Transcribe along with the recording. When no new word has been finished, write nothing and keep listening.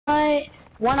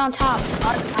One on top.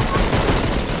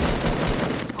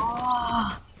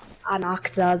 I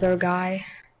knocked the other guy.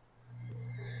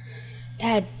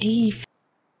 That def.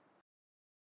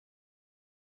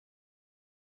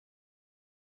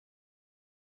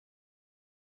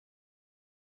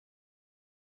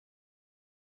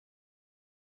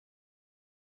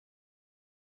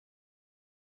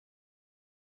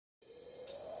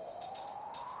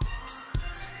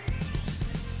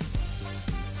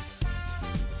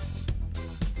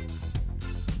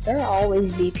 There'll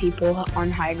always be people on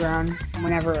high ground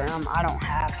whenever I don't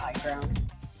have high ground.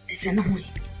 It's annoying.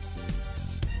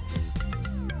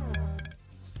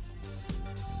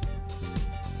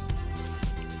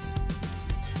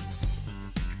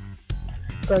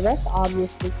 Bro, that's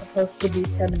obviously supposed to be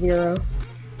Sub-Zero.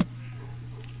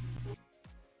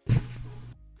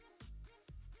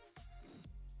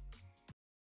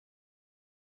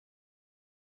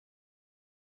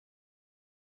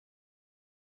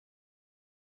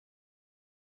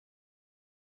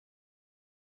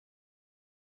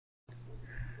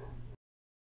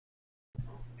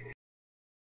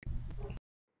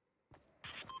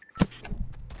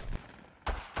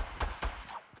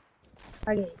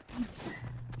 Okay.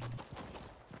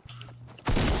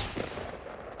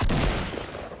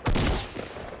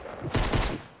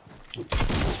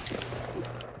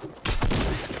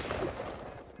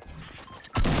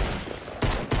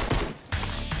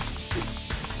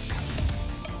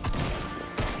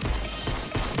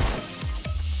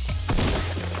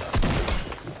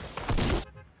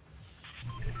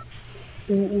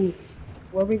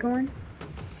 Where are we going?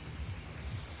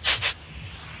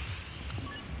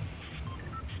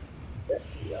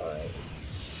 Dusty, alright.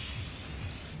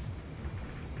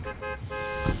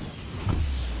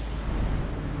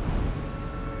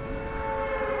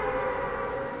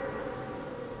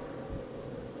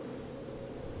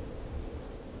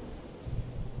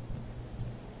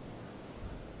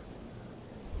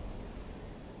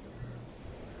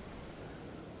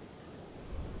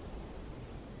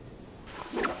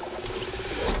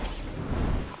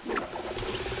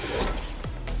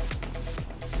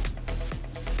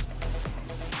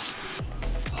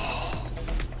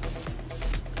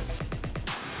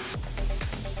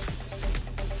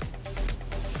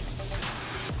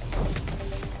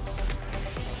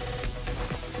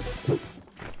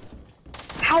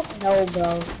 How no,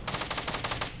 bro?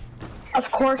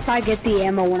 Of course I get the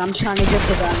ammo when I'm trying to get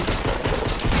the gun.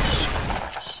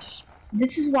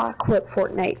 This is why I quit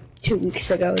Fortnite 2 weeks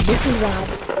ago. This is why I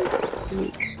quit 2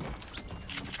 weeks.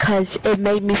 Cause it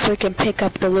made me freaking pick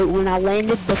up the loot when I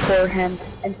landed before him,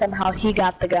 and somehow he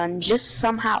got the gun. Just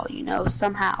somehow, you know,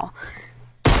 somehow.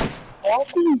 All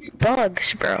these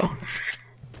bugs, bro.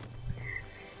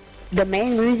 The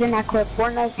main reason I quit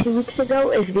Fortnite 2 weeks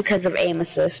ago is because of aim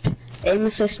assist. Aim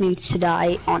assist needs to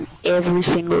die on every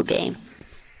single game.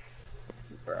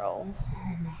 Bro.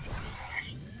 Oh my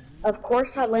gosh. Of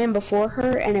course I land before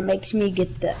her and it makes me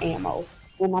get the ammo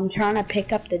when I'm trying to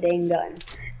pick up the dang gun.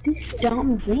 This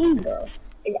dumb game, bro.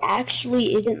 It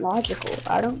actually isn't logical.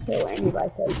 I don't care what anybody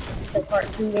says. It's a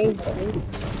cartoon game, but it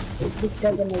just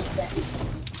doesn't make sense.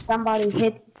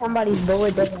 Somebody's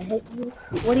bullet doesn't hit you.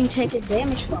 What do you take the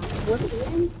damage from? What's the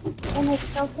win? That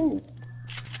makes no sense.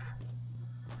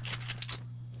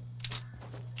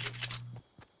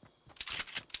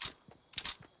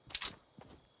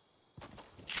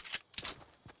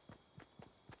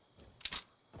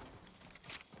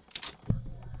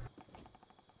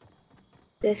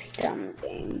 This dumb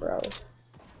game, bro.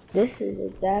 This is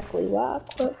exactly why I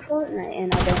quit Fortnite,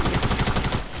 and I don't.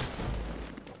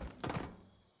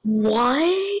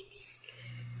 What?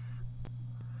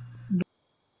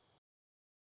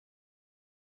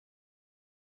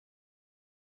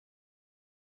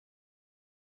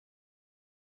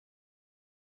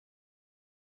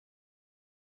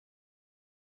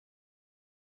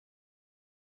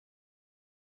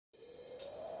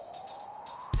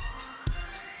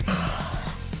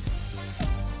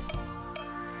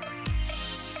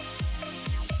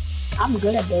 I'm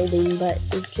good at building, but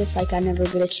it's just like I never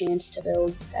get a chance to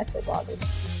build. That's what bothers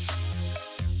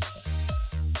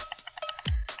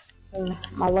me.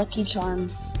 My lucky charm.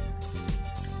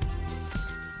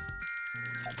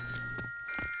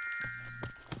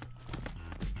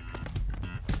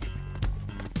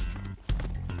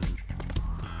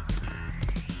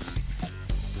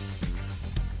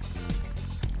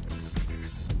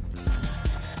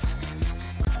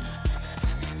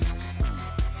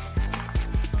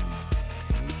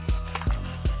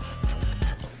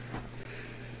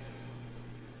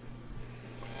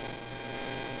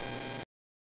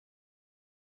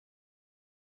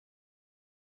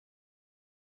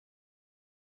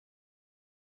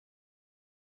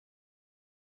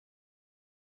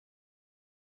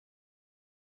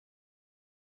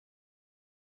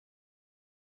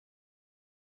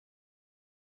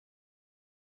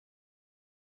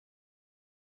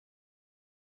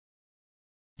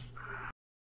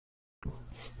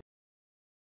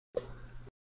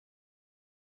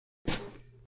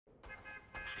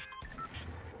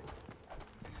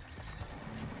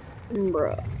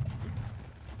 Bruh.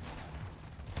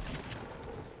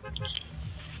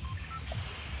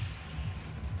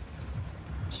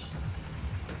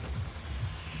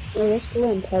 Yeah, this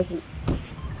feeling pleasant.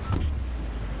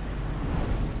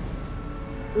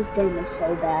 This game is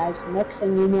so bad. Next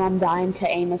thing you know, I'm dying to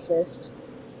aim assist.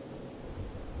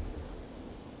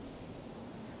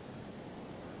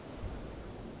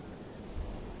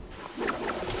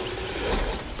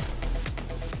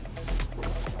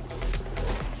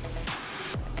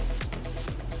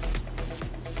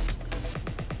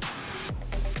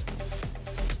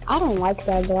 I don't like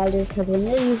that glider because when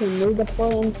you're using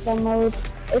redeploy in some modes,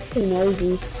 it's too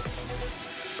noisy.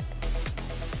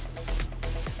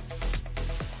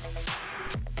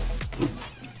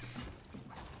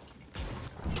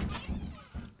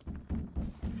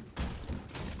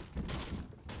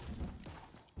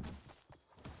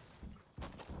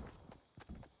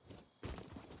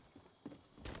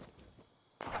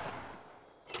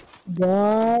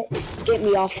 What? Get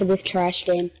me off of this trash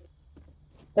game.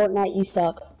 Fortnite, you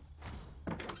suck.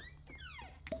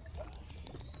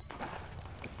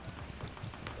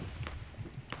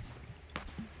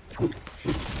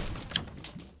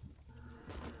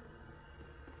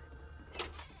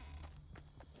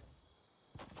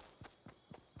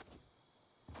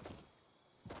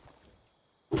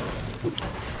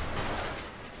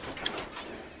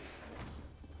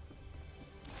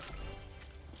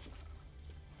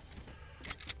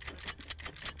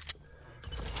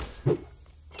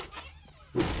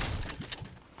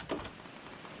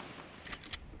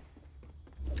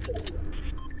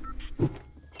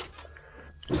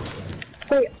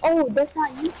 Wait, oh, that's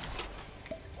not you?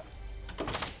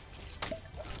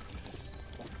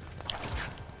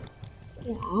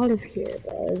 Get out of here,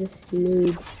 bro. This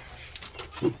noob.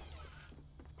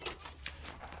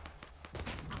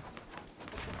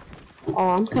 Oh,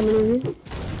 I'm coming in here.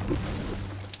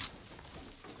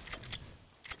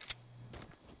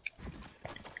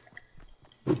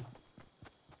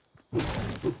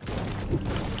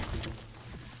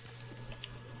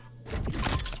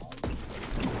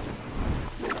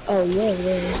 Oh, yeah.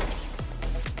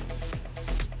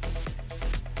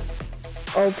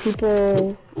 Oh,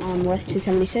 people on West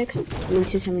 276, I mean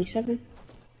 277.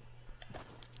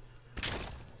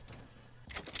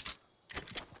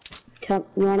 You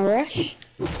wanna rush?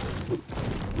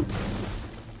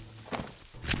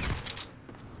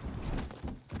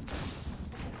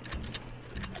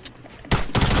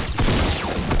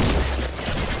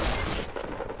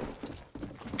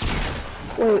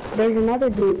 Wait, there's another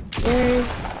dude. Where?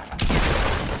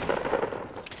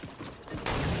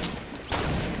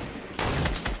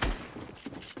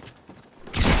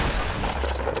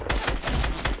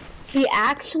 He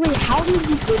actually, how did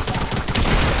he do that?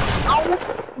 How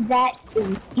is that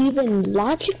even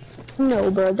logic?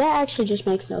 No, bro, that actually just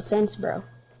makes no sense, bro.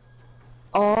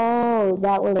 Oh,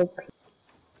 that would have.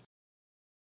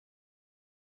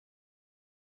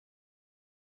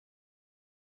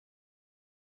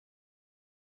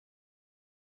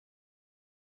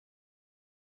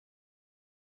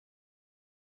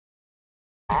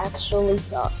 Actually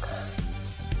suck.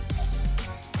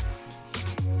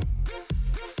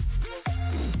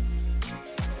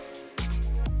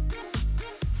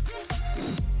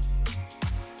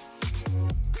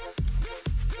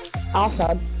 I'll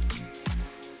sub.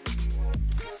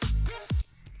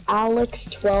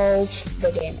 Alex12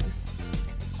 the gamer.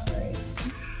 Alright.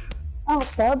 I'll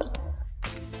sub.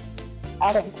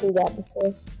 I didn't see that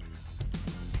before.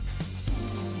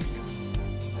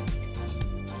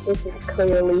 This is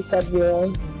clearly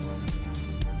February.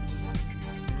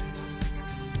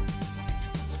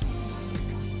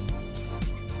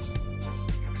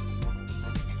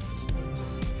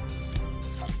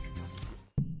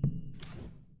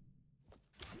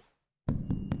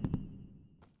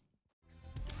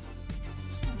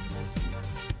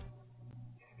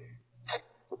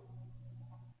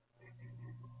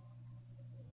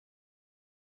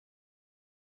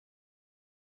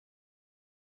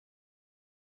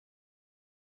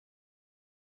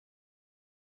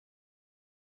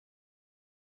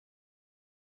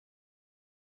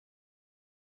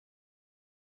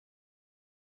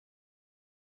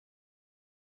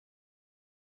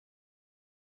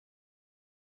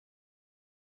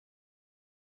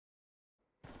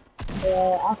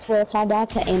 Yeah, I swear if I die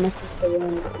to Amethyst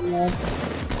again, yeah.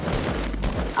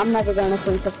 I'm never gonna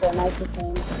think of Fortnite the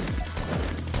same.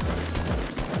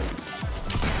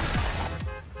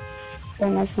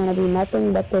 Fortnite's gonna be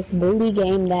nothing but this booty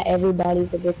game that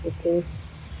everybody's addicted to.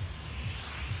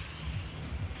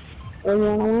 Are you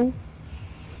on one?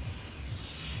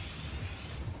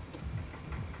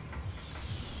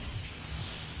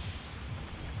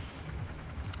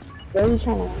 Where are you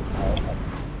trying to land?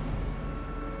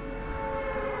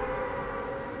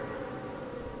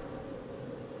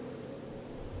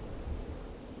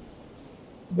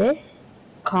 This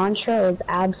Contra is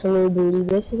absolute booty.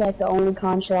 This is like the only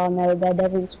Contra I'll know that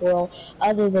doesn't swirl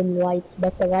other than lights,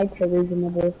 but the lights are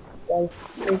reasonable. Those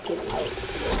freaking lights.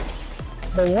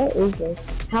 But what is this?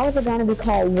 How is it gonna be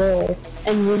called whirl?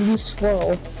 And when you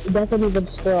swirl, it doesn't even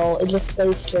swirl, it just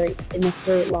stays straight in a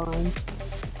straight line.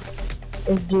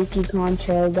 This Dookie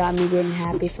Contra got me getting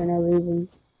happy for no reason.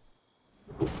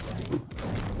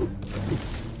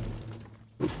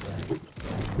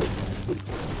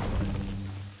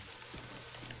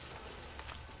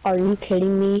 Are you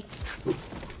kidding me?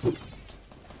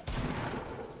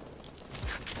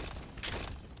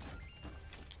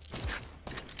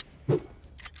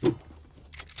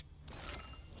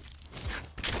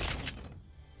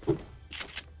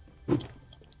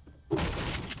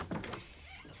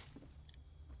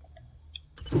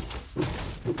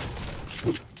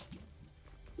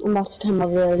 I'm about to come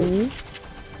over there to you.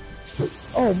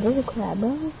 Oh, bull crap,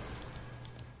 bro.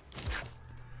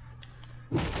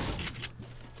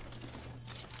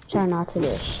 Try not to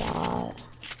get shot.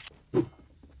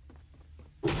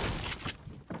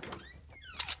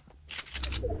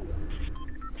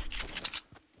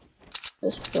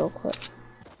 Just real quick.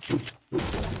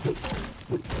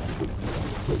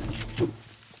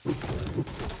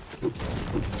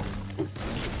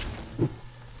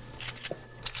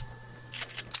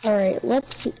 Alright,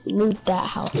 let's loot that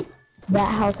house. That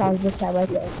house I was just at right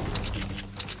there.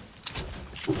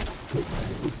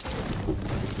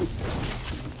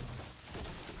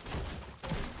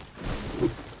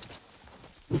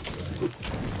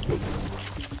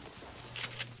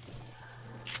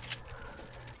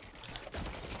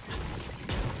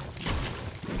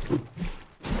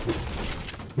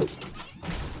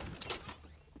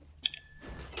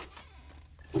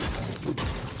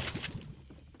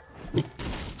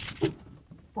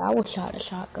 I wish I had a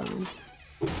shotgun.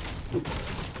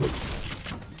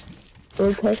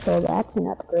 Blue pistol, that's an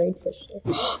upgrade for sure.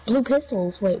 Blue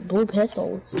pistols, wait, blue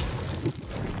pistols.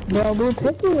 Bro, blue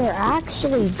pistols are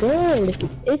actually good.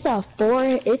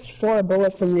 It's 4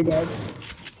 bullets and you're dead.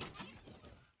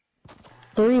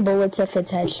 3 bullets if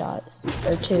it's headshots,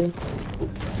 or 2.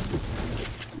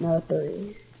 No,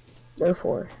 3. Or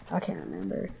 4, I can't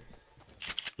remember.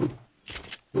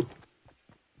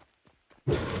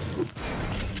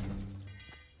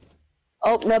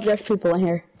 Oh, nope, there's people in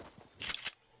here.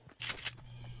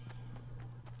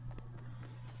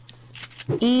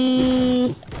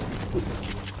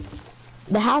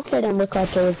 The house didn't look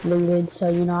like it was looted, so,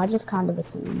 you know, I just kind of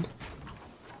assumed.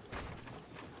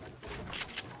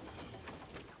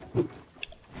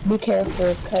 Be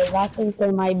careful, because I think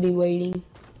they might be waiting.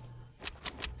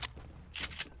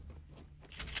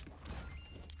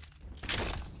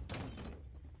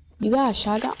 You got a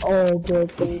shotgun? Oh,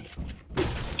 good thing.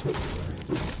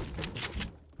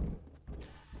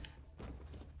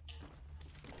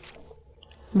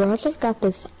 Bro, I just got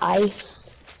this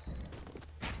ice.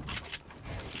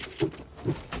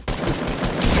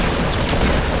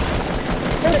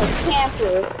 Little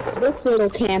camper. This little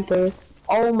camper.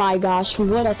 Oh my gosh,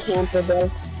 what a camper,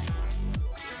 bro.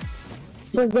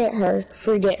 Forget her.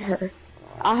 Forget her.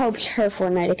 I hope her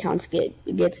Fortnite accounts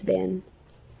gets banned.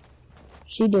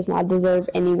 She does not deserve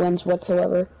any wins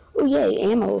whatsoever. Oh yay,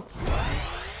 ammo.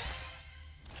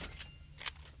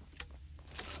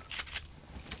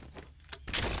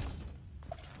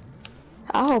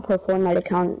 I hope her Fortnite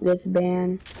account gets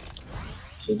banned.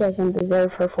 She doesn't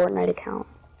deserve her Fortnite account.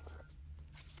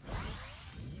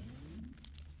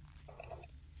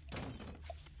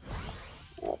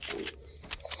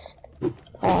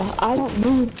 I don't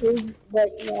need food,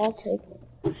 but you know, I'll take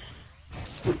it.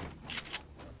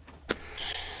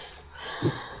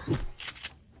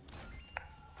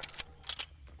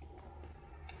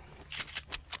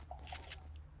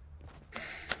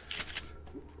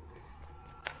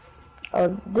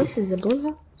 Oh, this is a blue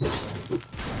house?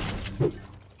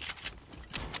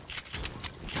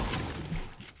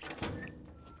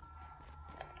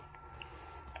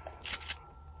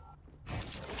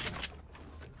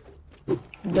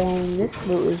 Dang, this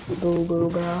loot is boo-boo,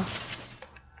 bro.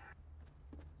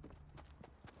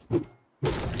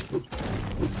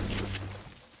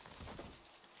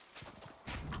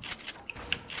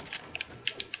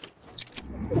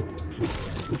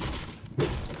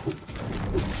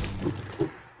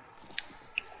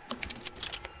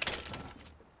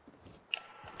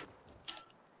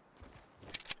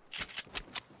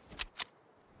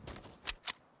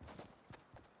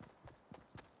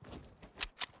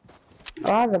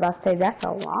 Oh, I was about to say that's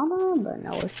a llama, but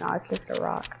no, it's not. It's just a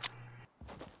rock.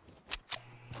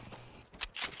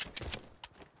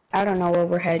 I don't know where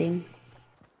we're heading.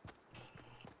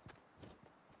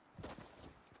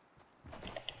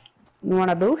 You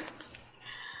wanna boost?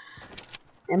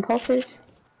 Impulses?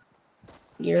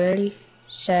 You ready?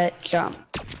 Set, jump.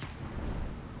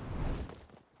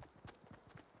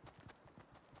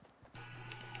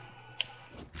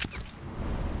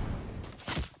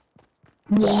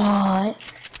 What?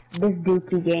 This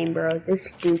dookie game, bro.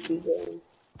 This dookie game.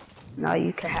 No,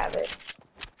 you can have it.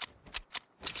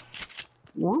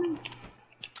 What?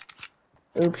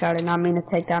 Oops, I did not mean to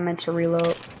take that. I meant to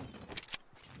reload.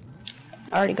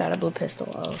 I already got a blue pistol.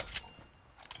 Oh.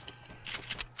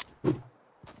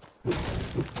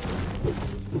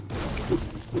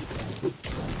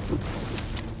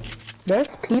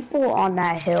 There's people on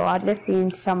that hill. I just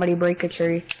seen somebody break a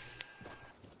tree.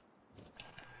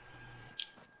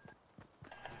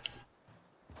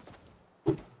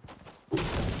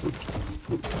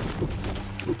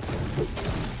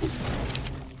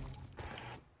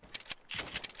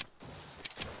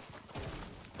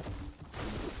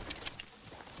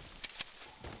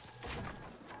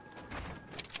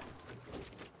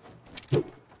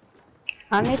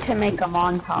 I need to make a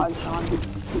montage on it.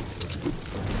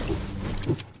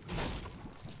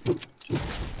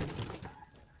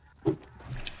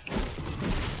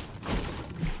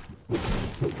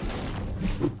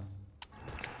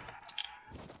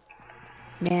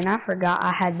 Man, I forgot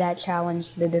I had that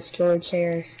challenge to destroy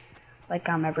chairs. Like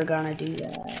I'm ever gonna do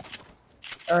that.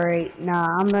 Alright,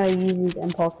 nah, I'm gonna use these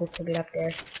impulses to get up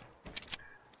there.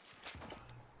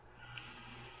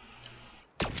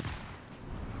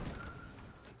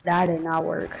 That did not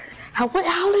work. How did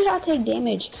I take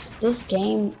damage? This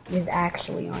game is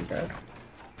actually on drugs.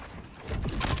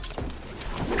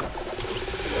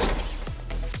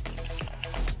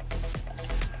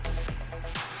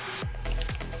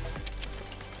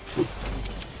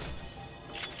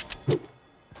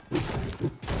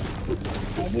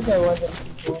 Maybe there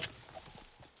wasn't people.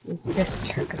 It's just a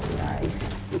trick of the eyes.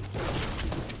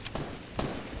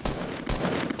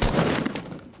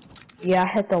 Yeah, I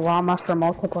hit the llama for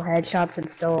multiple headshots and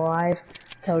still alive.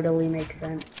 Totally makes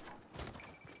sense.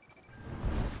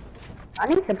 I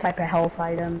need some type of health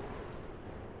item.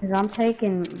 Because I'm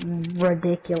taking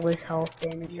ridiculous health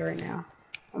damage right now.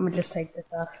 I'm gonna just take this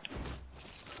stuff.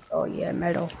 Oh yeah,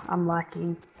 metal. I'm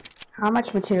lacking. How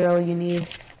much material you need?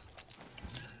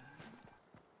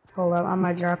 Hold up, I'm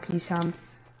gonna drop you some.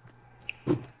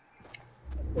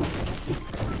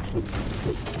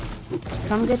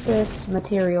 Come get this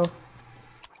material.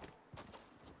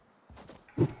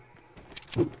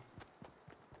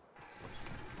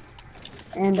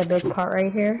 And the big part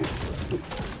right here.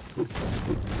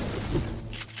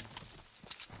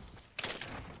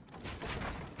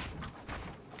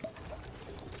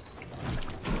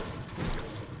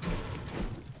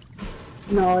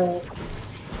 No.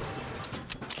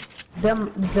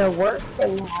 The worst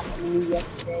thing happened to me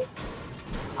yesterday.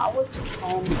 I was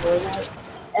playing Fortnite,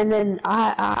 and then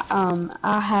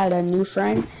I had a new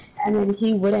friend, and then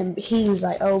he was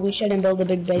like, oh, we shouldn't build a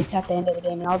big base at the end of the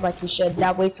game, and I was like, we should,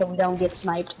 that way so we don't get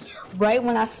sniped. Right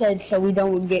when I said so we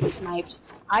don't get sniped,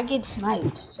 I get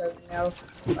sniped, so you know,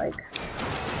 like,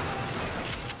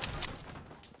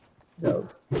 go.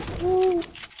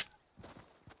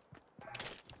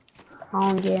 I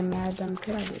don't get mad, then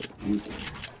could I get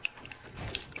anything?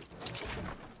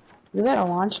 You got a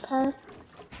launch pad?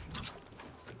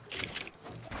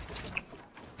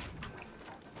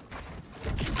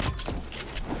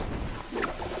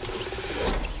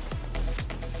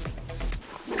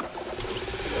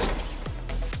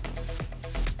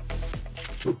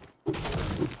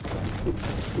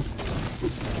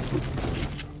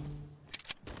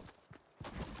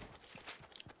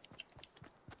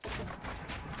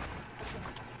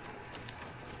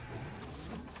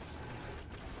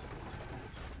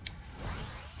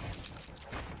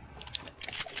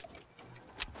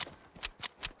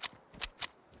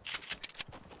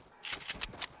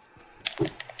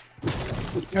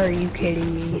 Are you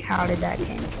kidding me? How did that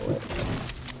cancel it?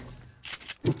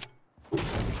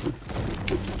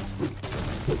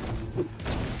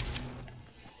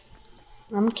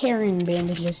 I'm carrying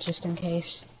bandages just in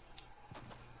case.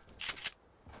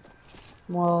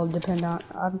 Well, depend on,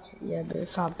 yeah, but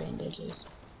 5 bandages.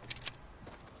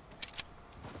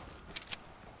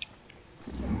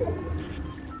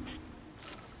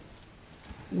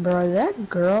 Bro, that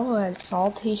girl at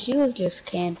Salty, she was just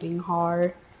camping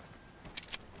hard.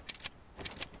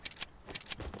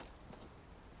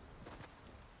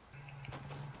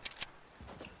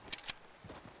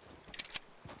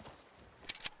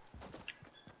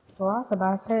 Well, I was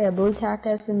about to say a blue tack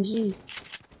SMG.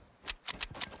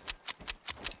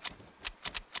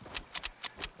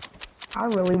 I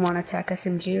really want to tech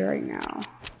SMG right now.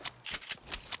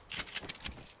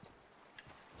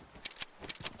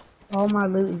 All my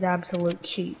loot is absolute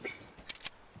cheeks.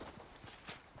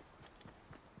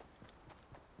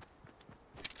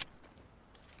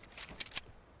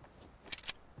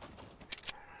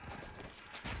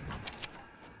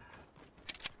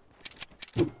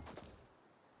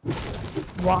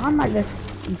 Why am I just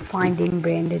finding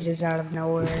bandages out of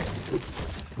nowhere?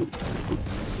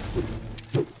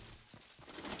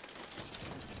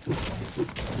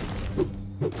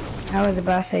 I was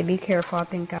about to say, be careful, I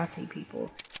think I see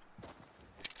people.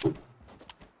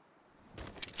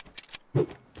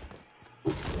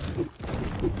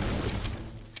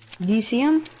 Do you see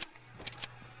him?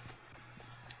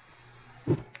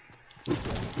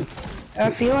 I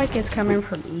feel like it's coming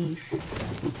from east.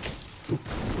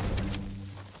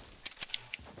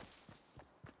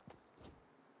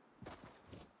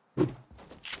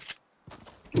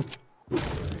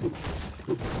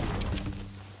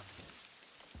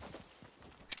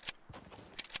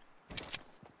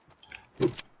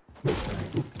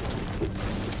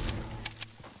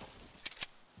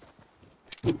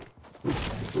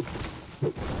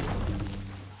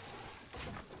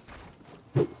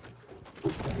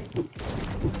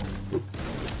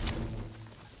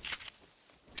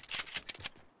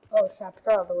 Oh, stop it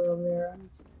all the way over there.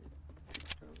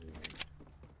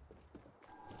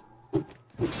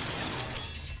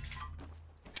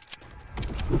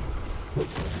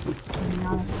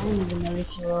 I didn't even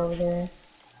notice you were over there.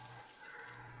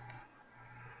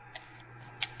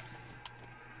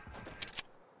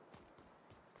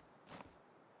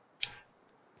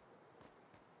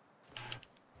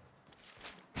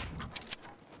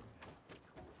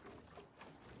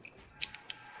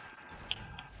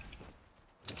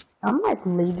 I'm like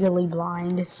legally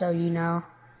blind, so you know.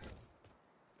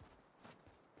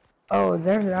 Oh, I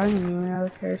didn't even know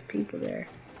if there's people there.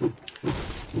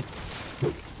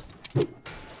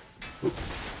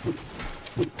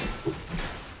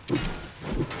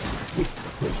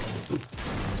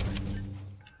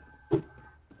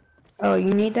 Oh,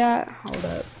 you need that? Hold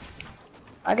up.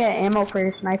 I got ammo for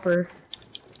your sniper.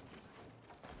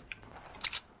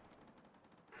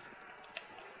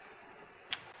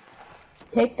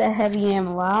 Take the heavy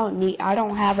ammo. I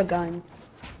don't have a gun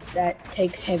that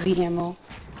takes heavy ammo.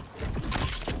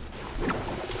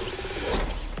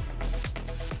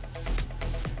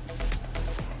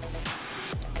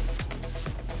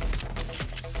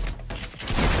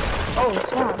 Oh,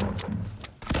 snap.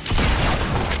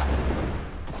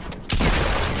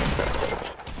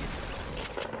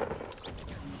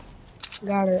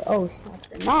 Got her. Oh, snap.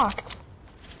 They're knocked.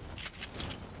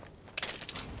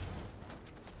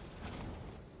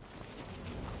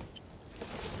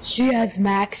 She has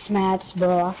max mats,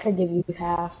 bro. I could give you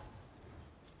half.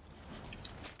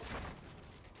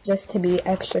 Just to be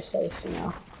extra safe, you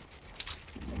know.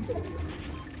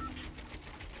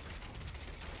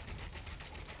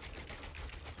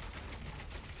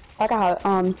 I got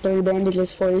 3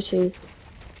 bandages for you too.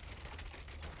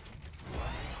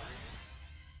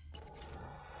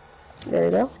 There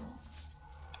you go.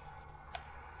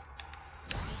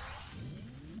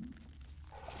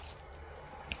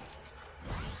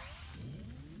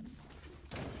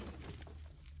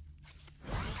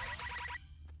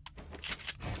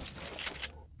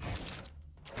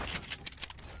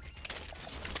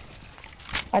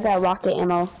 I got rocket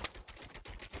ammo.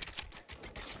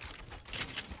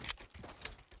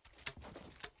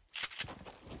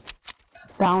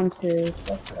 Bouncers,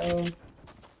 let's go.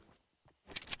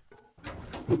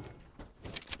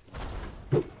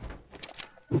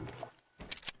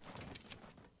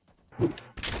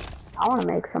 I wanna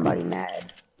make somebody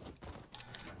mad.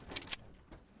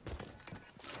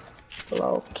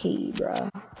 Low key,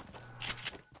 bruh.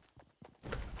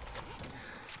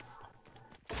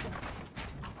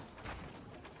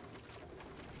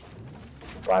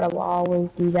 Why do I always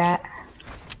do that?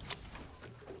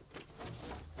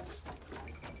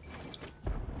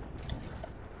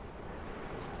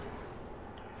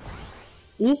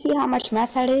 Do you see how much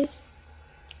mess that is?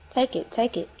 Take it,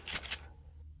 take it.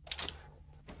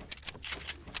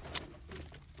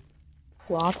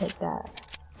 Well, I'll take that.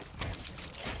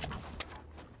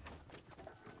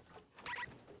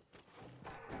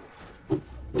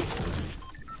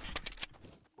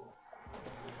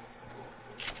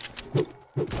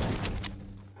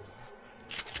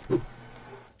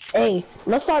 Hey,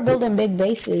 let's start building big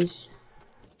bases.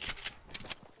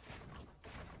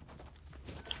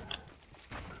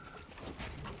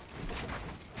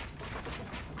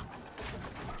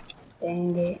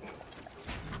 Dang it.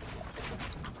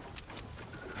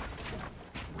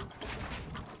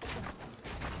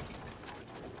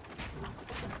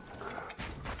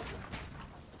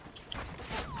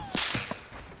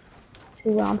 See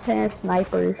what I'm saying?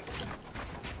 Snipers.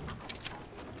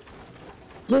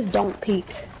 Just don't peek.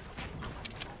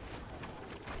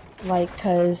 Like,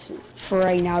 cause for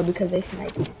right now, because they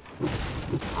snipe.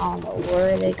 I don't know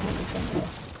where they coming from.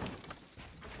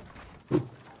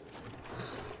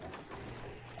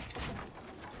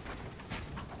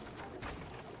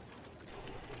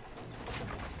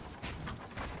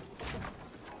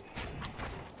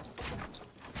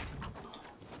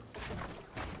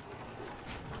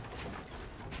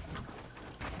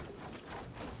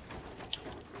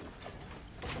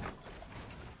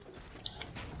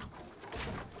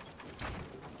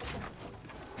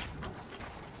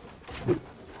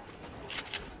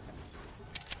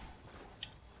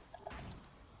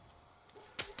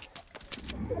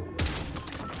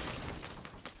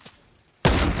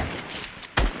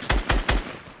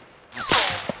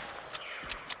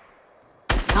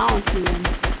 I don't see them.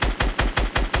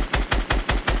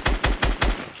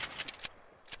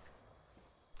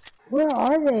 Where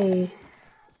are they?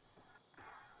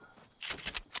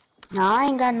 Now I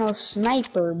ain't got no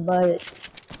sniper, but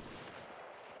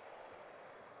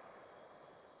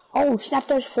oh snap!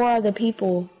 There's 4 other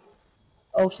people.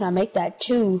 Oh snap! Make that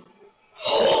 2.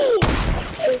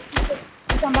 Hey,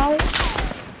 see somebody?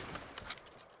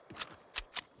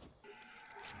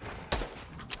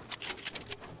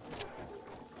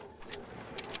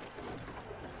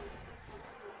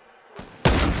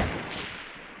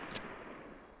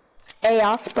 Hey,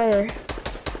 I'll spur.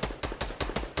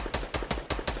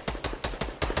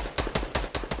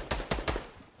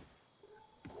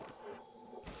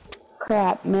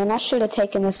 Crap, man, I should have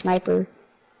taken the sniper.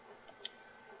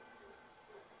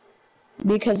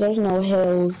 Because there's no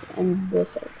hills in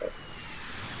this area.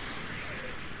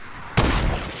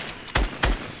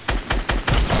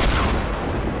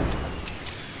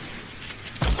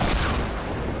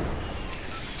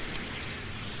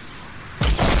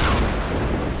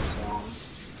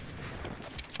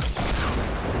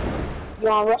 You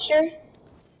want to rush her?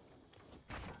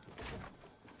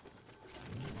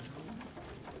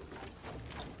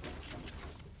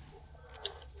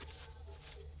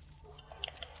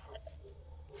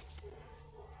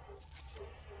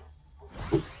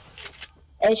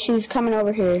 Hey, she's coming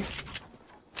over here.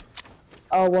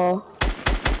 Oh, well.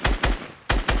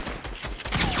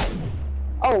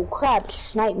 Oh, crap,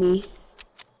 snipe me.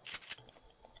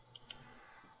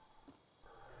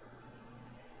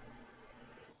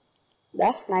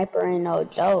 That sniper ain't no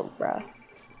joke, bro.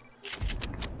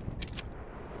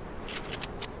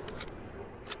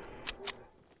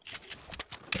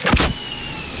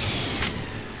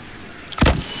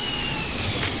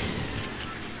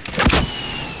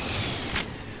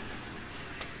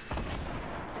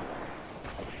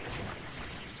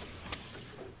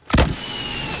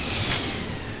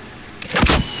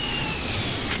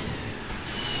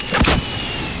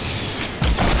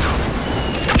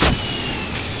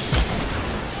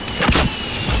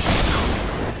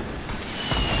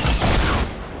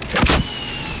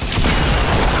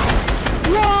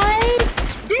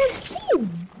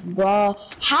 Bro,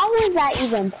 how is that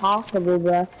even possible,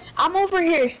 bro? I'm over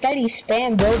here steady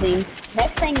spam building.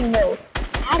 Next thing you know,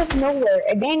 out of nowhere,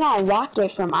 a dang on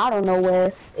rocket from out of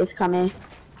nowhere is coming.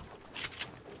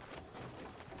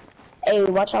 Hey,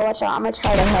 watch out, watch out. I'm gonna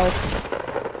try to help.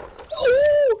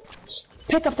 Ooh!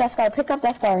 Pick up that scar, pick up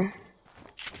that scar.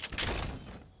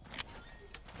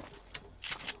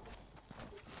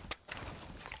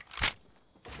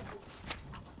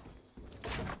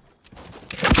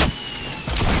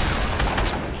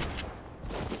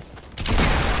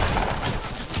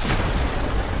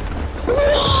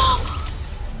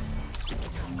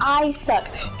 I suck.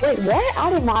 Wait, what?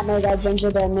 I did not know that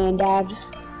gingerbread man died.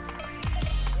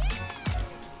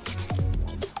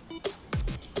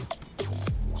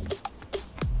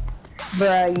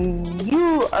 Bruh,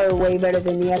 you are way better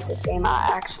than me at this game. I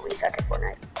actually suck at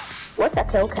Fortnite. What's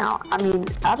that kill count? I mean,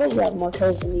 I bet you have more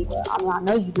kills than me, but I mean, I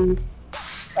know you do.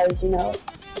 Because, you know,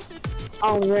 I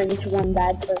only ran into one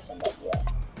bad person, but yeah.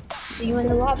 See you in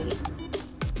the lobby.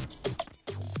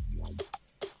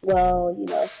 Well, you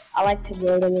know, I like to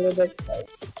build a little bit, so.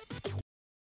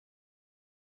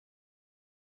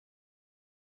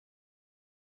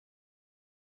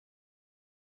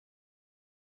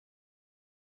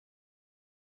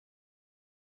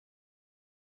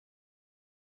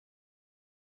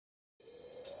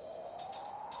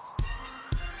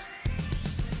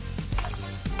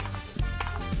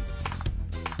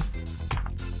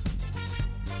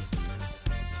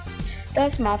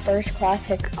 That's my first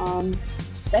classic,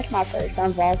 that's my first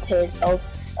unvaulted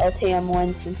LTM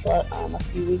win since a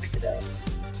few weeks ago.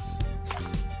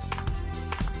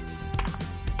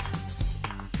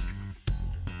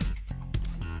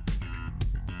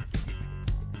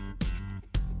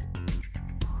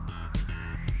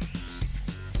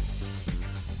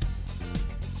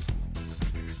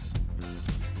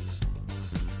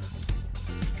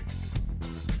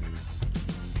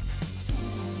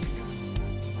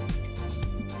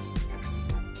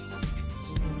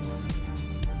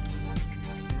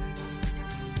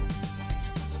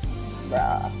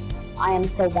 Bruh. I am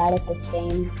so bad at this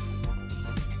game.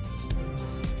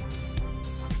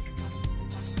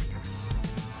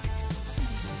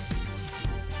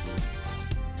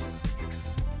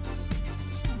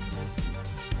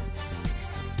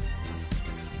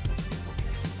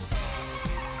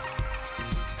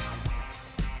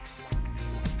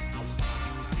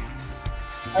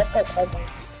 Let's go cousin.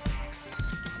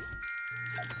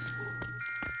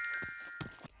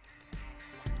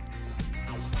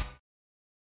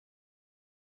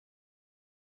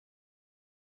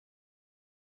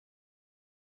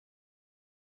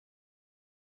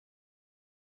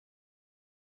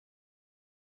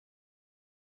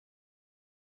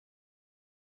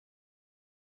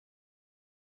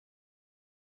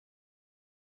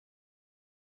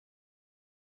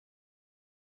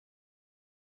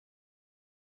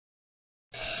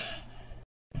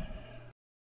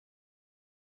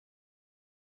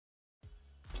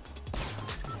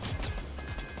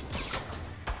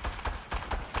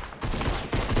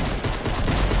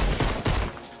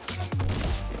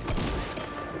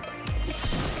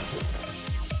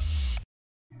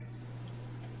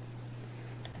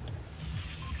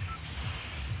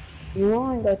 You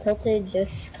wanna go tilted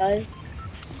just cause?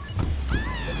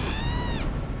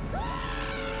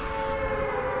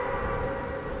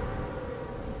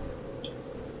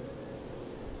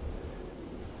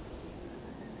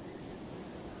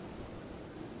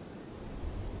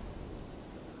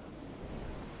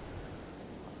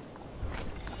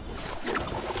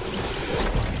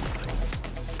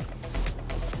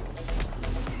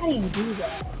 How do you do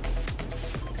that?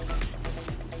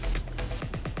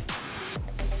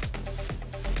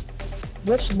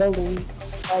 Which building?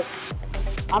 Like,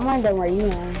 I'm wondering where you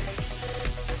are.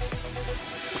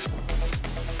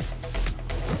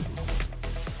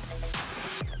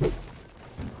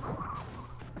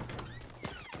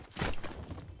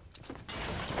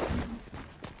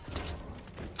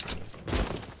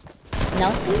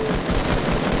 Nothing?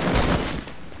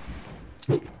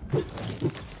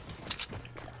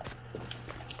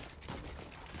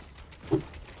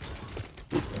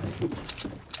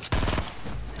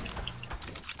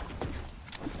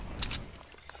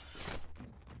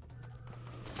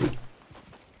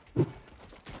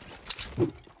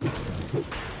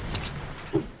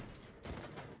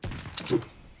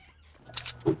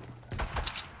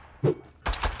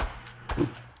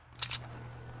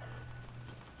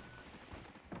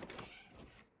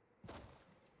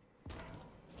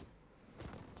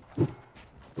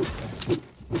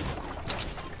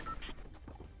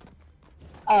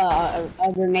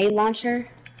 A grenade launcher?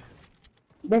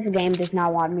 This game does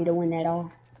not want me to win at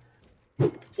all.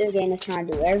 This game is trying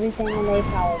to do everything in their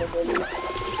power to get me.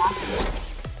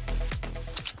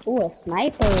 Ooh, a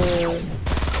sniper.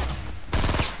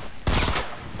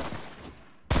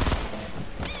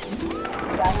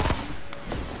 Got it.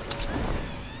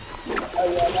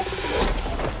 Oh yeah, that's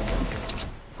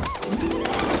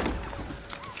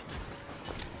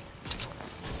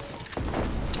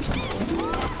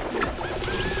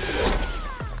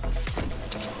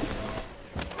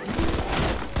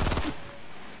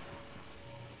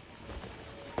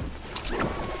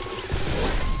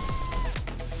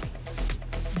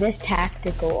this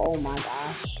tactical, oh my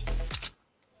gosh.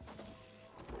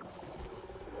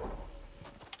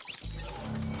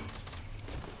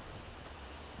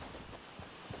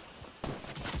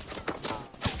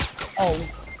 Oh,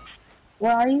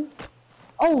 where are you?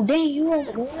 Oh, dang, you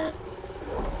over there?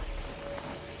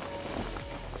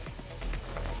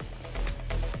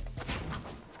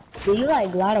 Do you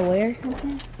like glide away or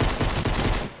something?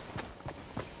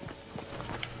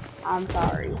 I'm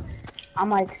sorry. I'm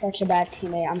like such a bad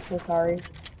teammate. I'm so sorry.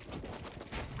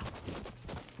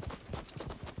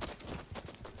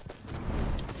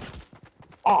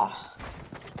 Oh,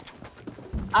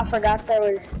 I forgot there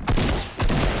was.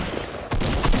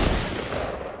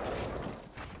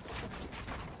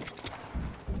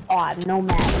 Oh, I have no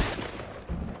map.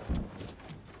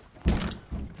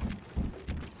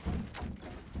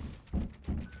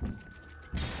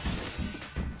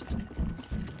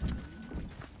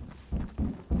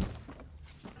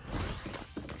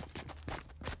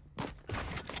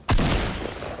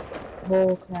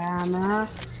 Full camera.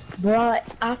 Bruh,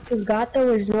 I forgot there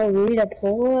was no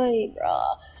redeploy,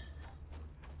 bruh.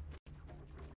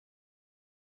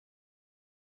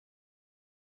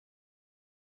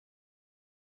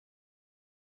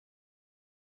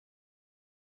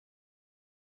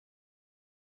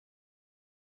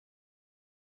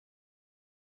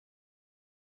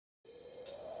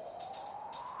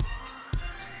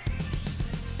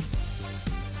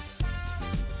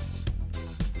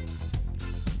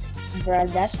 Bro,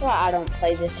 that's why I don't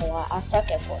play this a lot. I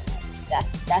suck at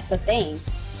Fortnite. That's the thing.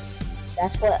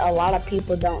 That's what a lot of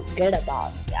people don't get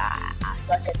about me. I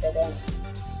suck at the game.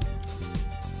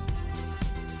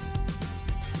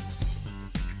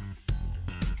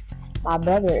 My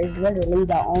brother is literally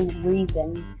the only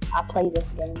reason I play this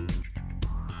game.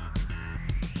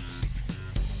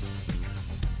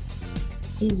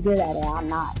 He's good at it, I'm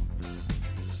not.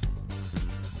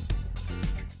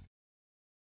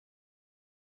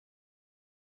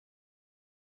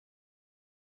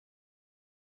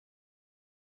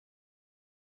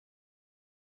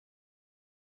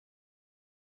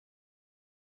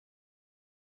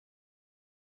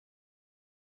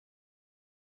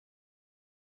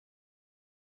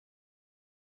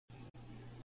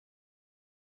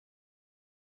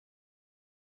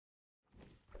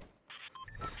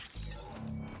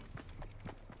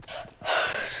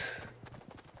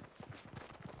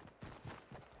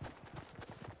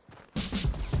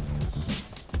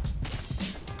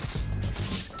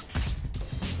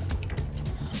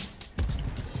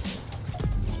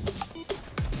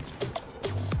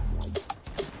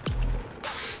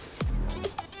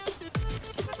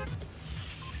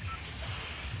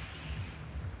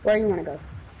 Where you wanna go?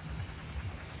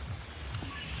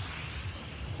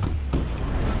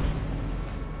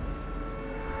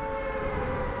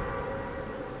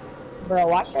 Bro,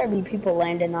 watch there be people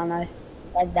landing on us.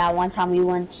 Like that one time we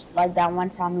went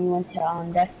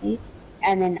to Dusty,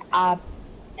 and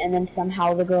then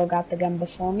somehow the girl got the gun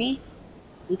before me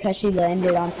because she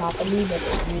landed on top of me, but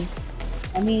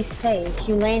let me say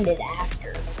she landed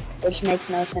after, which makes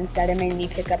no sense. That it made me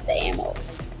pick up the ammo,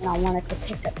 and I wanted to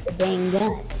pick up the dang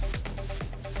gun.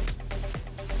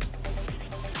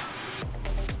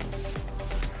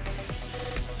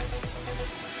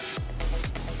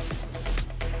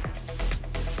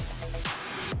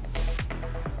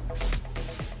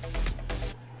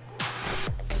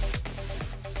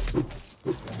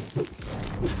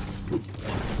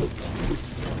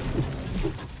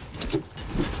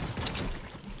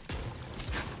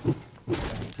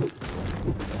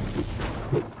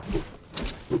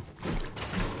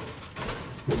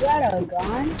 You got a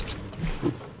gun?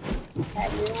 That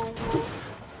you don't know?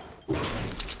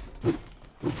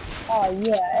 Oh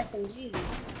yeah, SMG.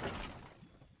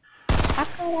 How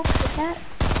come I did that?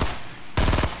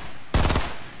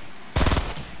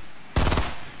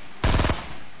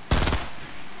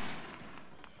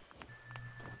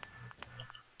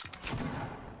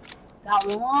 Got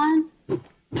one.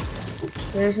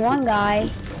 There's one guy.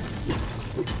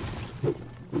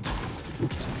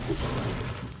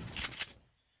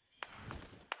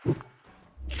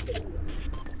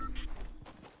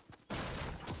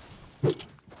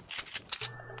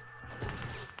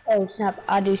 Oh snap,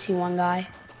 I do see one guy.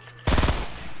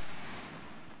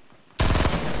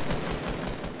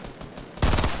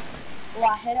 Oh,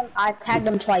 I hit him, I tagged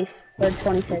him twice for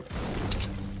 26.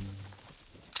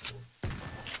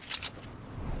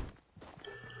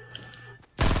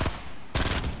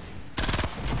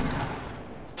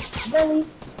 Really?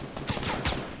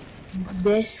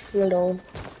 This little...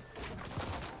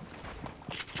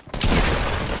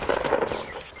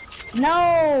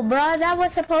 No, bruh, that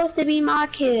was supposed to be my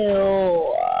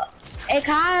kill. Hey,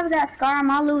 can I have that scar?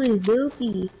 My loot is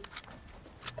doofy.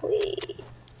 Please.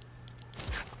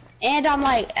 And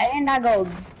I go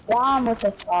bomb with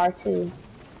the scar too.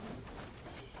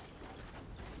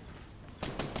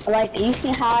 Like, you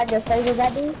see how I just lasered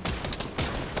that dude?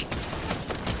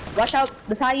 Watch out,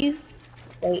 beside you.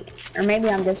 Wait, or maybe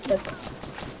I'm just tripping.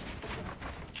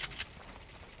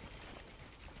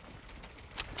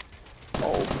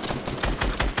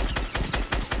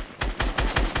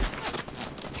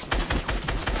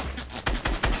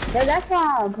 But that's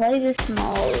why I play this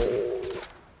mode.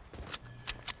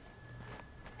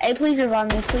 Hey, please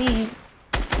revive me, please.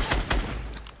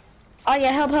 Oh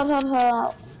yeah, help.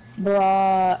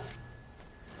 Bruh.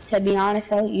 To be honest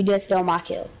though, you did steal my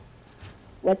kill.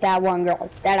 With that one girl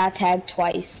that I tagged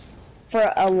twice.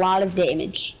 For a lot of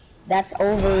damage. That's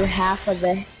over half of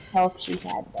the health she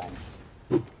had done.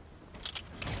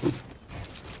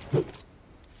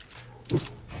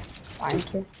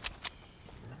 Thank you.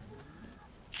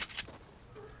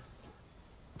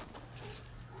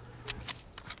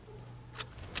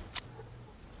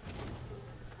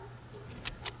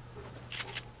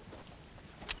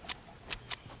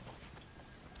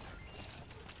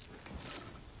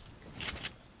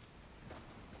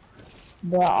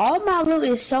 Bro, all my loot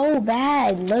is so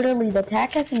bad. Literally, the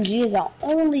TAC SMG is the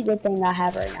only good thing I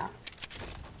have right now.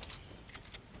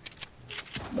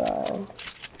 Bro.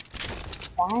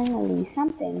 Finally,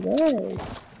 something good.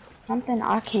 Something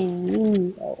I can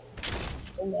use. Oh.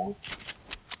 Yeah.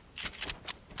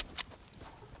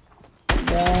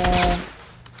 Yeah.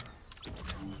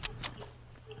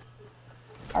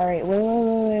 Alright,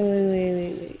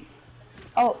 wait.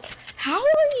 Oh, how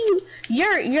are you?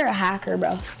 You're a hacker,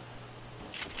 bro.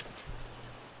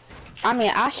 I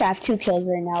mean, I should have 2 kills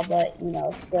right now, but, you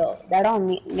know, still, that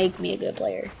don't make me a good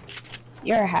player.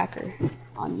 You're a hacker,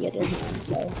 on the other hand,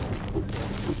 so.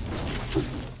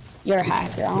 You're a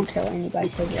hacker. I don't care what anybody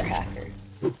says, you're a hacker.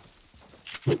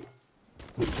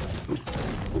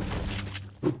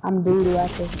 I'm doo-doo at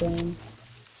this game.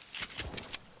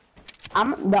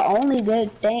 I'm only good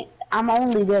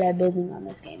at building on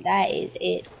this game. That is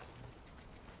it.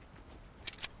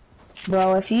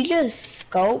 Bro, if you just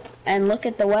scope and look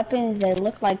at the weapons, they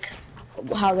look like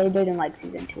how they did in like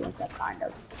season 2 and stuff, kind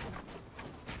of.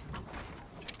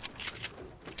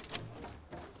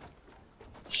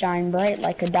 Shine bright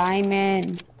like a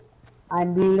diamond.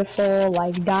 I'm beautiful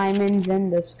like diamonds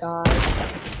in the sky.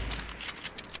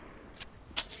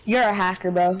 You're a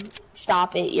hacker, bro.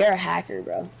 Stop it. You're a hacker,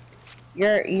 bro.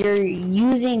 You're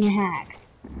using hacks.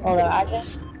 Although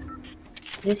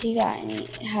does he got any?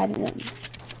 Had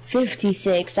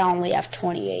 56. I only have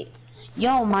 28. You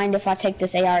don't mind if I take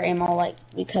this AR ammo, like,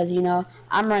 because you know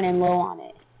I'm running low on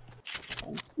it.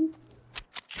 Thank you.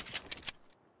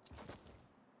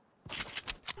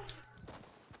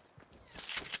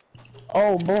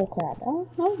 Oh, bullcrap. Oh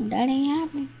no, that ain't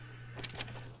happening.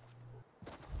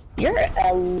 You're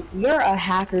a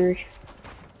hacker.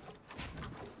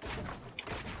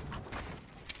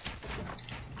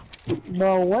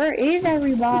 Bro, where is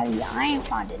everybody? I ain't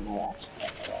finding no extra.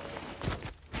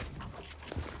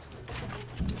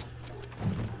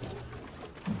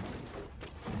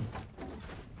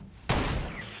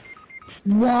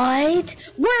 What?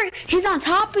 Where? He's on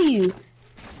top of you.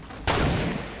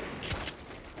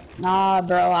 Nah,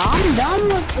 bro, I'm done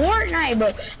with Fortnite,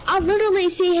 bro. I literally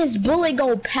see his bullet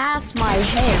go past my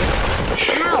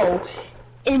head. How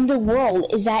in the world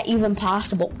is that even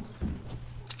possible?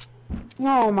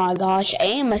 Oh my gosh,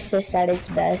 aim assist at its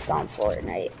best on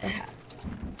Fortnite.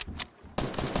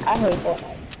 I hate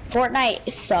Fortnite.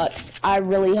 Fortnite sucks. I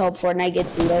really hope Fortnite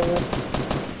gets it over.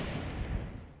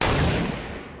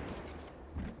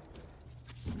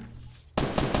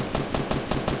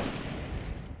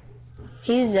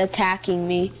 He's attacking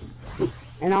me,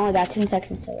 and I only got 10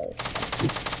 seconds to live.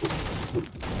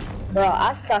 Bro,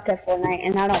 I suck at Fortnite,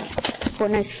 and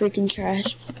Fortnite's freaking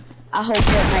trash. I hope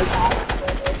Fortnite dies.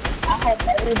 I hope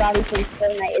everybody thinks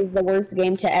Fortnite is the worst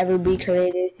game to ever be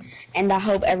created, and I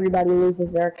hope everybody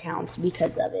loses their accounts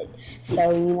because of it.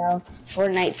 So, you know,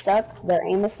 Fortnite sucks, their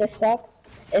aim assist sucks.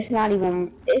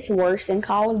 It's worse than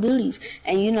Call of Duty's,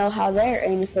 and you know how their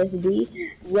aim assist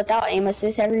be. Without aim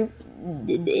assist,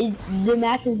 the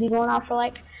matches be going on for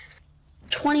like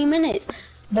 20 minutes.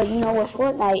 But you know, with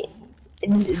Fortnite,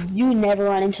 you never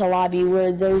run into a lobby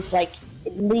where there's like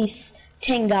at least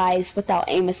 10 guys without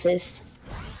aim assist.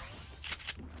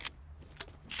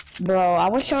 Bro, I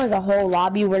wish there was a whole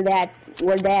lobby where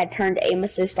they had turned aim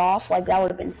assist off. Like, that would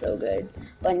have been so good.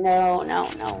 But no.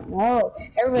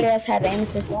 Everybody else had aim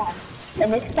assist on.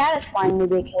 And it's satisfying to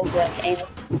get killed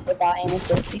without aim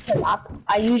assist, because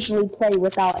I usually play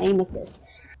without aim assist.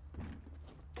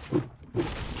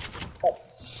 But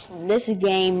this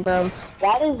game, bro,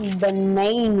 that is the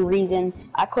main reason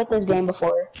I quit this game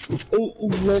before. It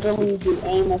is literally the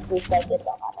aim assist that gets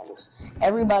on my nerves.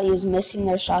 Everybody is missing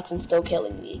their shots and still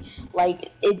killing me.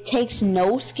 Like, it takes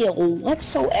no skill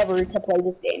whatsoever to play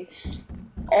this game.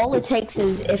 All it takes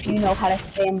is if you know how to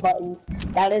spam buttons.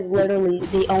 That is literally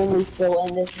the only skill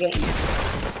in this game.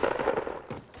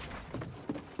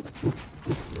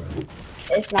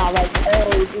 It's not like,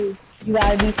 oh, dude, you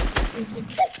gotta be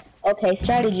like, okay,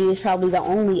 strategy is probably the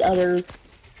only other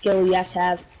skill you have to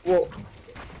have. Well,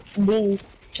 being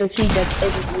strategic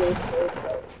isn't really a skill,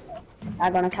 so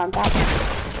not gonna count that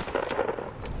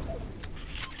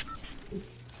one.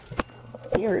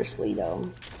 Seriously though,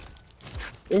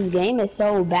 this game is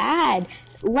so bad.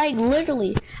 Like,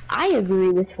 literally, I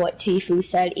agree with what Tifu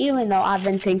said, even though I've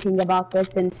been thinking about this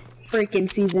since freaking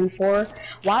season 4.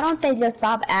 Why don't they just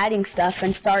stop adding stuff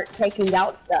and start taking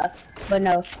out stuff? But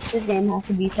no, this game has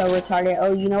to be so retarded.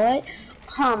 Oh, you know what?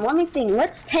 Let me think.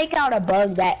 Let's take out a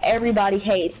bug that everybody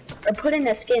hates, or put in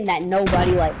a skin that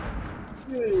nobody likes.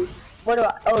 What do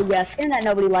I? Oh yeah, skin that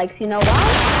nobody likes. You know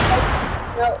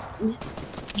why? No,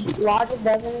 logic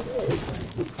doesn't exist.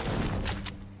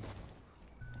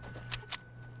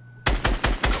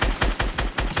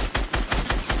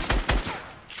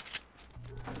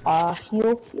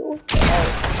 Heal. Oh.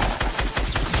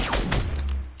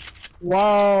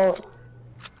 Whoa.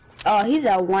 Oh, he's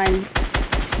at 1.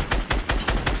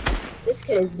 This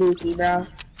kid is dookie, bro.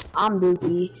 I'm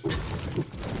dookie.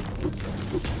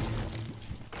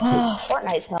 Oh,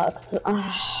 Fortnite sucks.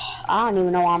 I don't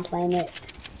even know why I'm playing it.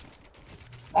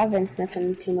 I've been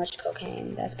sniffing too much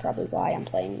cocaine. That's probably why I'm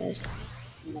playing this.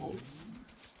 No.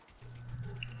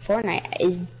 Fortnite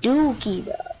is dookie,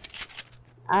 bro.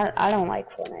 I don't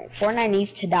like Fortnite. Fortnite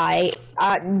needs to die.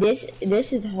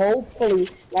 This is hopefully,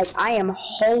 like, I am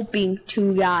hoping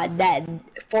to God that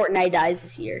Fortnite dies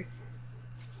this year.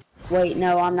 Wait,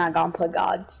 no, I'm not gonna put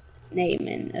God's name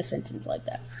in a sentence like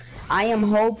that. I am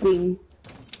hoping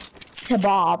to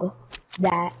Bob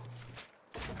that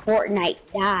Fortnite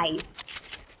dies.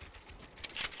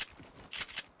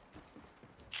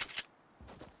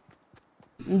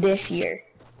 This year,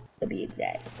 to be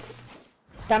exact.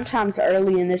 Sometimes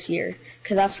early in this year,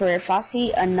 because I swear, if I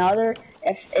see another,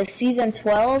 if season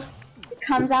 12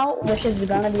 comes out, which is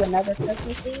gonna be another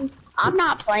Christmas theme, I'm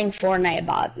not playing Fortnite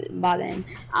by then.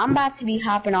 I'm about to be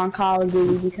hopping on Call of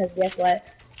Duty because guess what?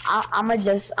 I'ma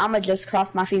just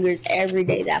cross my fingers every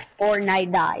day that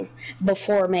Fortnite dies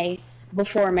before May,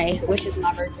 which is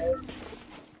my birthday.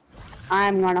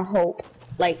 I'm gonna hope.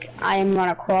 Like, I am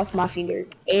gonna cross my fingers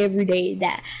every day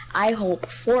that I hope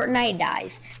Fortnite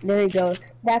dies. There you go.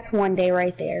 That's one day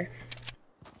right there.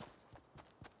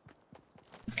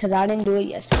 Because I didn't do it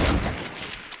yesterday.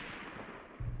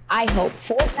 I hope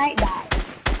Fortnite dies.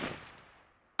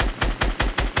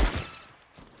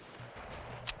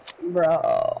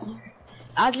 Bro.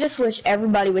 I just wish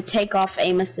everybody would take off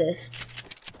aim assist.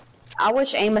 I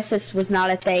wish aim assist was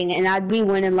not a thing and I'd be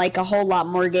winning like a whole lot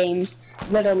more games.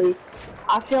 Literally.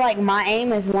 I feel like my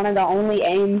aim is one of the only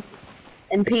aims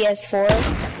in PS4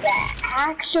 that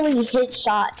actually hit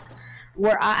shots,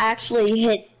 where I actually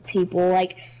hit people.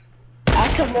 Like, I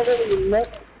could literally look,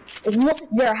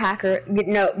 you're a hacker.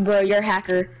 No, bro, you're a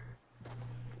hacker.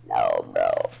 No,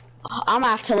 bro. I'm gonna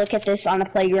have to look at this on the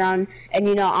playground, and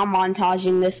you know, I'm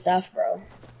montaging this stuff, bro.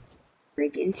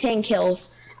 Freaking 10 kills.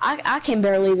 I can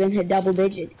barely even hit double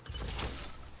digits.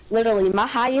 Literally, my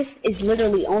highest is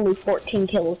literally only 14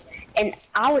 kills. And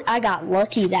I got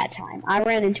lucky that time. I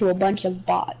ran into a bunch of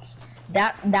bots.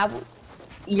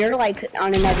 You're like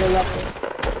on another level.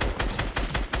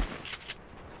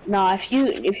 No, if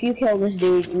you kill this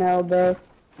dude, no, bro.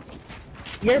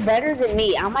 You're better than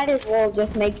me. I might as well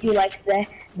just make you like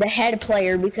the head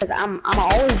player because I'm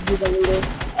always be the leader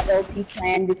of OP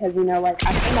clan because you know like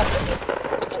I came up with it.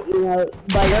 But, you know,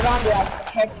 but you're gonna be like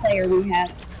the head player we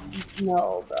have.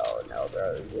 No,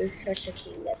 bro. You're such a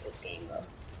king at this game, bro.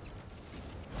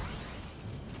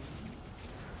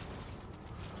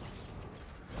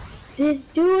 This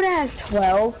dude has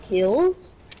 12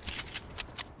 kills?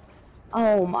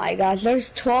 Oh my gosh, there's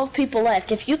 12 people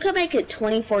left. If you could make it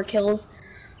 24 kills,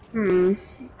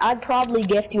 I'd probably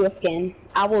gift you a skin.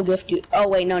 I will gift you. Oh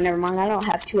wait, no, never mind. I don't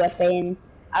have 2FA and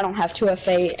I don't have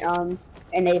 2FA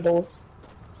enabled.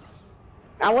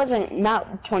 I wasn't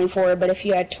not 24, but if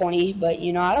you had 20, but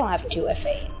you know I don't have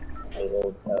 2FA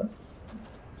enabled, so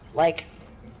like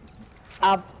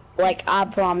I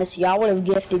promise you, I would have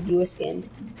gifted you a skin.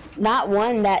 Not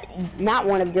one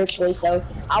of your choice, so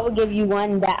I would give you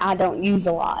one that I don't use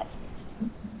a lot.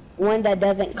 One that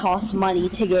doesn't cost money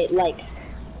to get, like,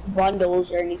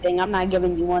 bundles or anything. I'm not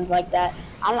giving you ones like that.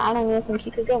 I don't even think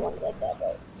you could get ones like that,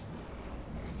 but...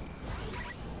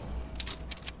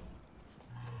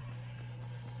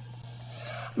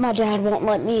 My dad won't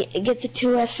let me get the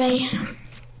 2FA.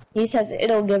 He says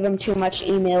it'll give him too much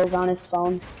emails on his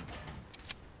phone.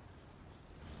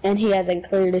 And he hasn't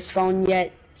cleared his phone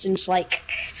yet since like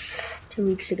 2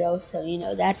 weeks ago, so you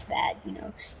know that's bad. You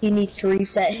know he needs to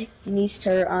reset. He needs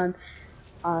to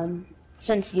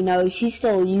since you know he's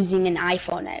still using an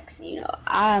iPhone X. You know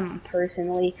I'm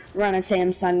personally run a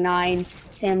Samsung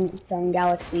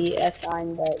Galaxy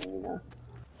S9, but you know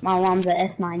my mom's a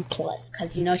S9 Plus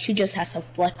because you know she just has to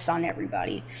flex on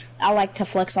everybody. I like to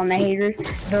flex on the haters,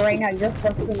 but right now you're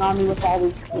flexing on me with all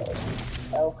these colors,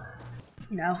 so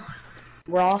you know.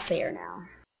 We're all fair now.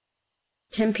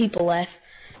 10 people left.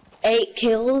 8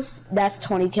 kills, that's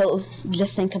 20 kills.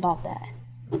 Just think about that.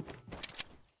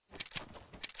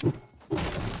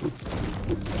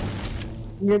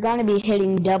 You're gonna be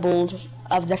hitting doubles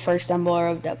of the first number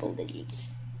of double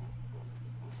digits.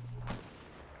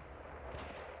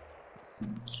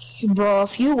 Bro,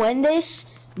 if you win this,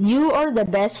 you are the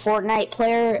best Fortnite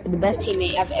player, the best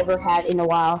teammate I've ever had in a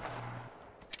while.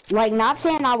 Like, not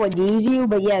saying I would use you,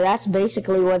 but yeah, that's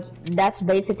basically what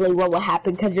would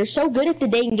happen, because you're so good at the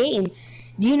dang game.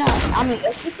 Do you know, I mean,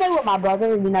 if you play with my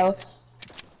brother, you know,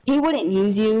 he wouldn't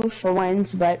use you for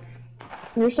wins, but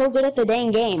you're so good at the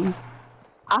dang game.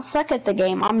 I suck at the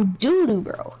game. I'm doo-doo,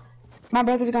 bro. My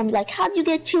brother's gonna be like, how'd you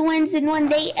get 2 wins in 1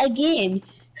 day again?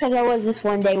 Because there was this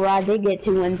 1 day where I did get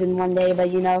 2 wins in 1 day, but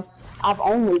you know, I've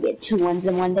only get 2 wins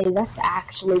in 1 day. That's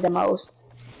actually the most.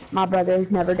 My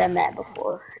brother's never done that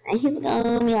before. And he's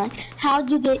gonna be like, how'd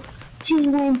you get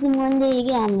 2 wins in 1 day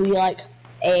again? I'm be like,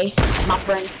 hey, my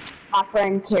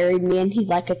friend carried me, and he's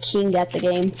like a king at the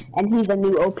game, and he's a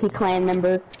new OP clan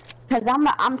member. Cause I'm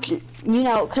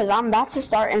about to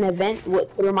start an event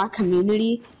through my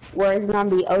community where it's gonna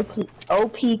be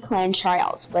OP clan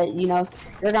tryouts, but you know,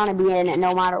 you're gonna be in it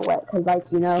no matter what, cause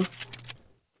like, you know,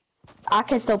 I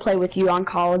can still play with you on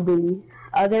Call of Duty.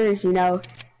 Others, you know,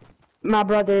 my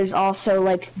brother's also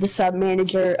like the sub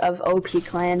manager of OP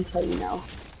clan, so you know,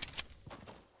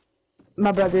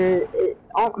 my brother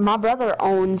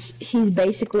owns, he's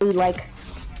basically like,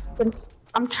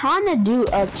 I'm trying to do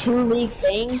a 2-league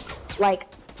thing. Like,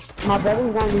 my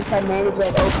brother's gonna be sub manager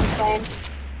at OP clan.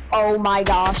 Oh my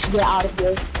gosh, get out of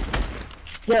here.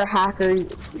 You're a hacker.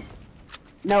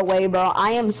 No way, bro.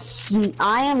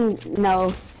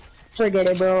 No. Forget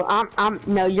it, bro.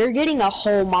 No, you're getting a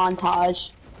whole montage.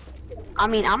 I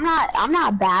mean, I'm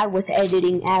not bad with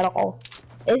editing at all.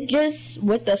 It's just,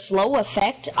 with the slow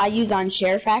effect I use on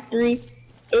Share Factory,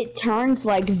 it turns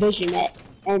like Visionet,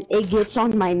 and it gets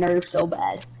on my nerves so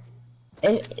bad.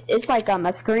 It's like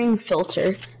a screen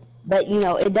filter, but you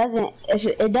know, it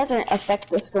doesn't affect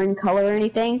the screen color or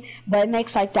anything, but it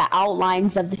makes like the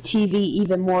outlines of the TV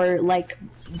even more like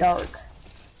dark,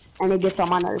 and it gets on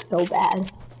my nerves so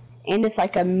bad. And it's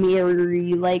like a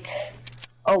mirrory, like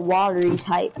a watery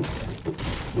type.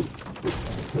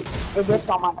 It gets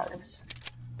on my nerves,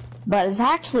 but it's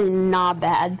actually not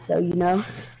bad. So you know,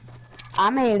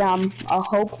 I made a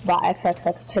Hope by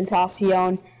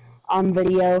XXXTentacion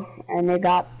video, and it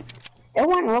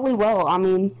went really well. I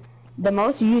mean, the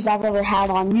most views I've ever had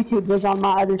on YouTube was on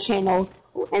my other channel,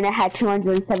 and it had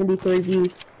 273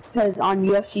 views. Because on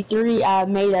UFC 3, I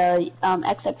made a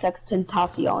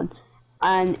XXXTentacion,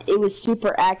 and it was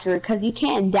super accurate. Because you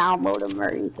can't download them or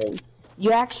anything.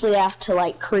 You actually have to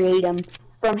like create them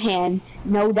from hand.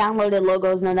 No downloaded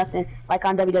logos, no nothing. Like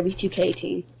on WWE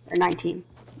 2K18 or 19,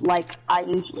 like I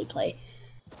usually play.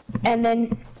 And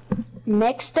then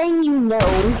next thing you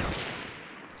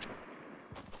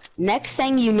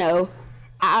know,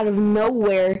 out of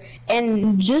nowhere,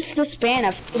 in just the span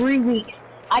of 3 weeks,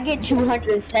 I get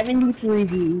 273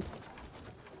 views.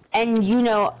 And you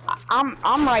know, I'm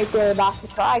right there about to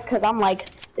cry, because I'm like,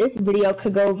 this video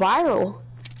could go viral.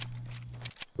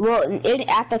 Well,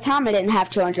 at the time it didn't have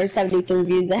 273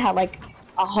 views. It had like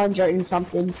 100 and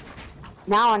something.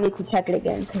 Now I need to check it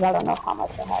again, because I don't know how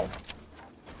much it has.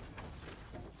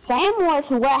 Same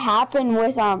with what happened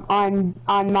with on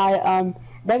my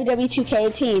WWE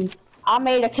 2K18. I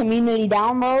made a community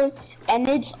download, and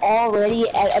it's already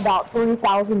at about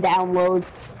 3,000 downloads.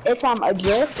 It's a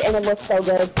gift, and it looks so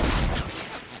good.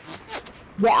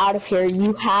 Get out of here,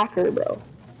 you hacker, bro.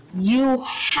 You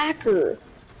hacker.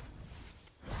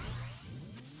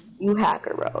 You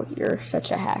hacker, bro. You're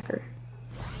such a hacker.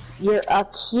 You're a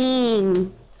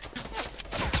king.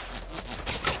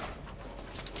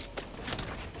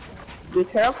 Be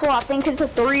careful, I think it's a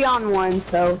 3-on-1,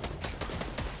 so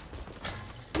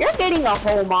you're getting a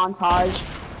whole montage.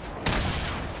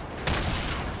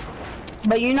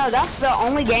 But you know, that's the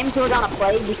only games we're gonna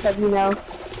play, because you know,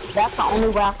 that's the only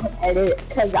way I can edit,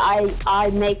 because I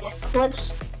make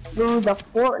clips through the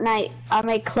Fortnite,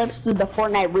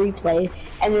 replay,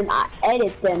 and then I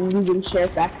edit them using Share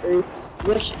Factory,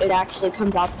 which it actually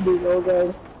comes out to be real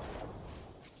good.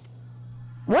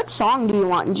 What song do you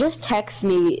want? Just text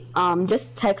me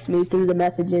through the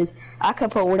messages. I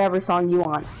could put whatever song you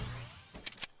want.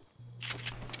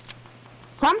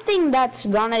 Something that's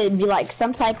gonna be like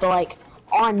some type of like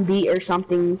on beat or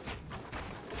something.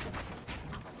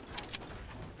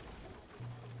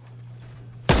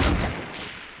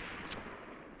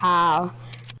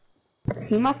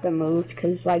 He must have moved,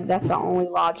 because like that's the only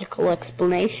logical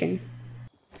explanation.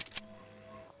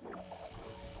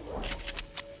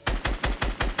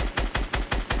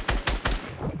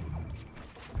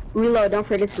 Reload, don't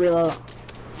forget to reload.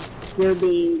 You're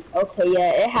being okay,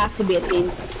 yeah, it has to be a team.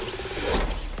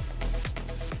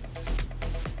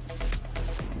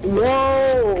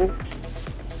 Whoa!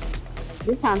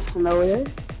 This sounds familiar.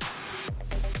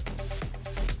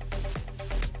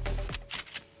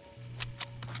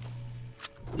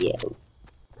 Yeah.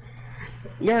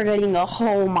 You're getting a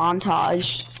whole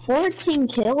montage. 14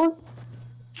 kills?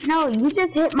 No, you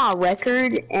just hit my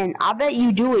record, and I bet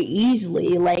you do it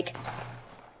easily. Like,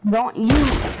 don't you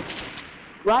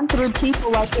run through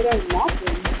people like it ain't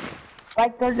nothing.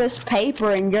 Like they're just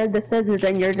paper and you're the scissors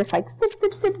and you're just like snip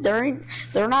snip snip.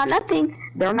 They're not nothing.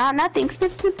 They're not nothing.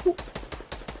 Snip snip snip.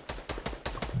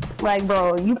 Like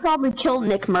bro, you probably killed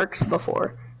Nick Merckx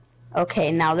before.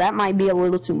 Okay, now that might be a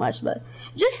little too much, but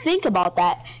just think about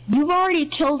that. You've already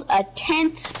killed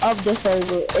 1/10 of the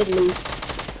server, at least.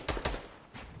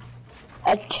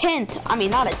 1/10. I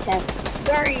mean, not 1/10.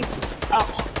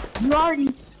 You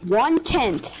already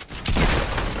 1/10.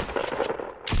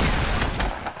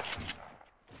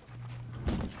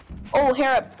 Oh,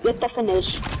 Harrop, get the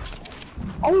finish.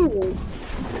 Oh,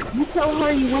 you tell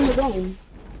her you win the game.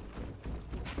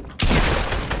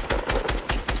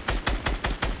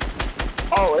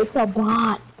 Oh, it's a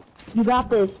bot. You got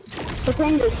this.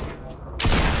 Pretend this.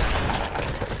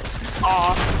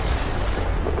 Aw.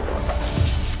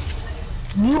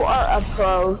 You are a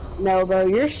pro, Melbo.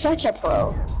 You're such a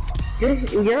pro.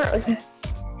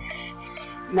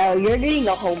 No, you're getting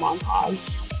the whole montage.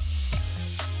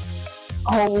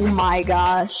 Oh my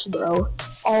gosh, bro.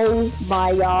 Oh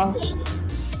my gosh.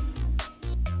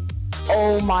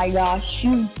 Oh my gosh,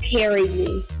 you carried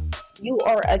me. You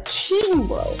are a king,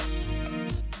 bro.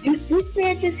 Dude, this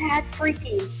man just had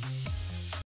freaking